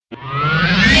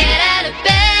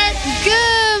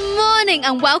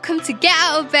and welcome to Get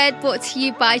Out of Bed, brought to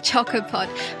you by Chocopod.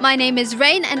 My name is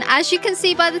Rain, and as you can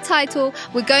see by the title,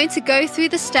 we're going to go through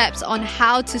the steps on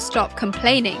how to stop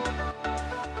complaining.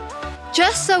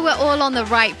 Just so we're all on the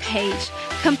right page,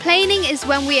 complaining is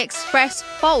when we express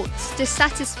faults,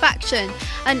 dissatisfaction,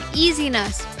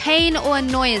 uneasiness, pain or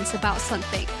annoyance about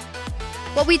something.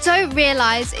 What we don't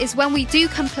realize is when we do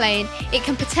complain, it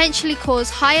can potentially cause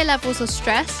higher levels of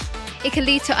stress. It can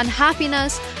lead to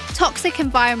unhappiness, toxic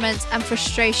environments, and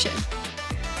frustration.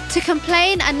 To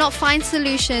complain and not find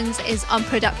solutions is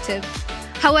unproductive.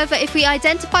 However, if we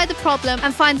identify the problem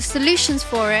and find the solutions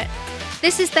for it,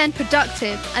 this is then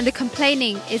productive and the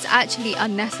complaining is actually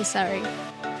unnecessary.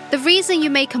 The reason you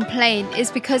may complain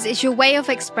is because it's your way of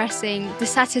expressing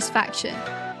dissatisfaction.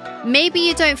 Maybe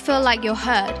you don't feel like you're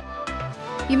heard.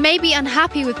 You may be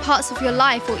unhappy with parts of your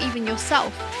life or even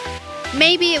yourself.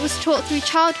 Maybe it was taught through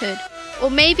childhood. Or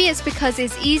maybe it's because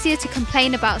it's easier to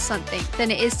complain about something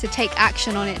than it is to take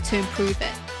action on it to improve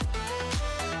it.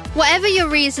 Whatever your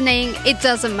reasoning, it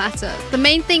doesn't matter. The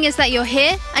main thing is that you're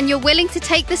here and you're willing to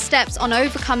take the steps on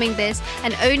overcoming this,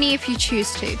 and only if you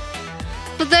choose to.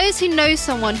 For those who know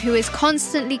someone who is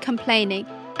constantly complaining,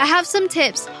 I have some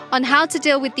tips on how to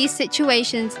deal with these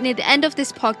situations near the end of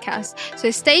this podcast,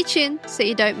 so stay tuned so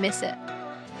you don't miss it.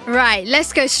 Right,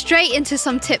 let's go straight into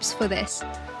some tips for this.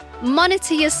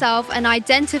 Monitor yourself and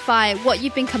identify what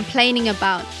you've been complaining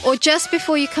about, or just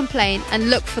before you complain,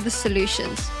 and look for the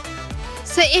solutions.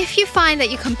 So if you find that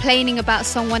you're complaining about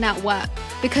someone at work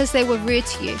because they were rude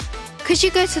to you, could you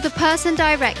go to the person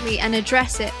directly and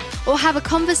address it, or have a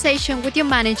conversation with your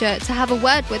manager to have a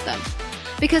word with them?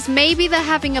 Because maybe they're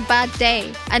having a bad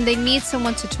day and they need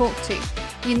someone to talk to.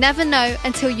 You never know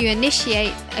until you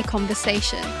initiate a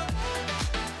conversation.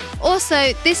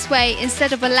 Also, this way,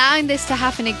 instead of allowing this to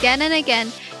happen again and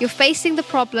again, you're facing the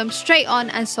problem straight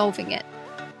on and solving it.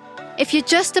 If you're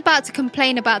just about to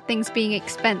complain about things being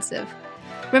expensive,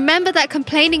 remember that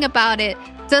complaining about it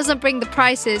doesn't bring the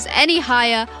prices any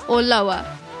higher or lower.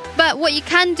 But what you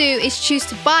can do is choose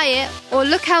to buy it, or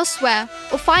look elsewhere,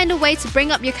 or find a way to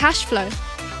bring up your cash flow.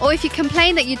 Or if you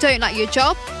complain that you don't like your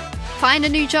job, find a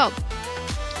new job.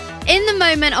 In the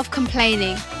moment of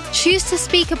complaining, choose to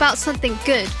speak about something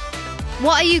good.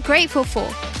 What are you grateful for?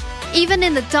 Even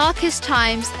in the darkest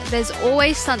times, there's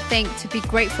always something to be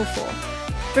grateful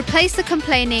for. Replace the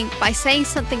complaining by saying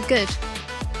something good.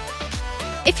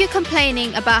 If you're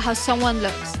complaining about how someone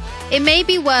looks, it may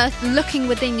be worth looking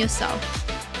within yourself.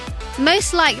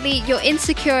 Most likely, you're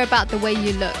insecure about the way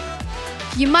you look.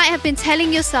 You might have been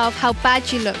telling yourself how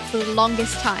bad you look for the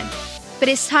longest time, but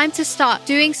it's time to start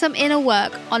doing some inner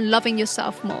work on loving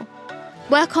yourself more.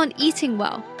 Work on eating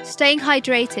well, staying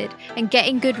hydrated, and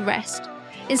getting good rest.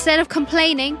 Instead of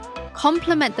complaining,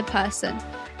 compliment the person.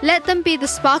 Let them be the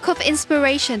spark of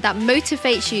inspiration that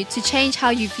motivates you to change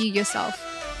how you view yourself.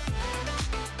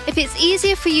 If it's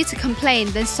easier for you to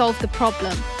complain than solve the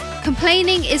problem,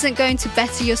 complaining isn't going to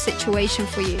better your situation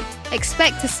for you.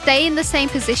 Expect to stay in the same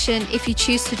position if you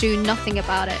choose to do nothing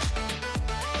about it.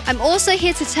 I'm also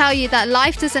here to tell you that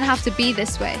life doesn't have to be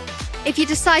this way. If you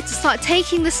decide to start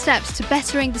taking the steps to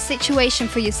bettering the situation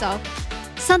for yourself,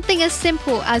 something as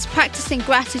simple as practicing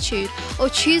gratitude or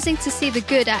choosing to see the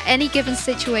good at any given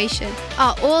situation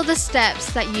are all the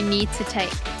steps that you need to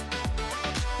take.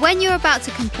 When you're about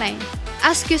to complain,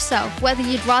 ask yourself whether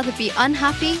you'd rather be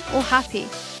unhappy or happy.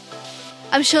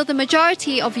 I'm sure the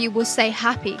majority of you will say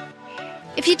happy.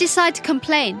 If you decide to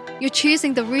complain, you're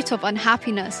choosing the route of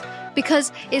unhappiness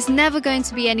because it's never going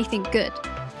to be anything good.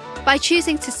 By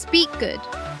choosing to speak good,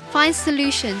 find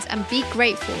solutions, and be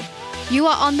grateful, you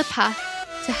are on the path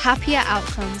to happier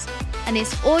outcomes, and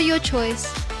it's all your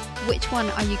choice. Which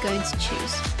one are you going to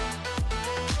choose?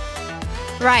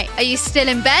 Right, are you still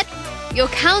in bed? Your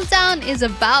countdown is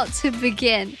about to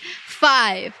begin.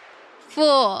 5,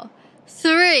 4,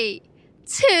 3,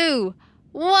 2,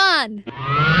 1.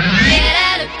 Get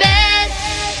out of bed!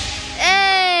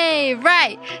 Hey,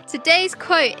 right. Today's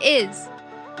quote is,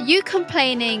 "You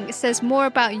complaining says more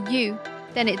about you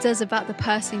than it does about the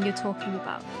person you're talking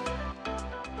about."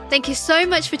 Thank you so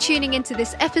much for tuning into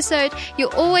this episode.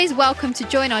 You're always welcome to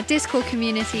join our Discord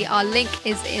community. Our link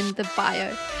is in the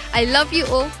bio. I love you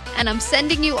all, and I'm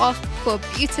sending you off for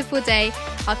a beautiful day.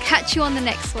 I'll catch you on the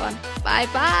next one. Bye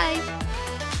bye.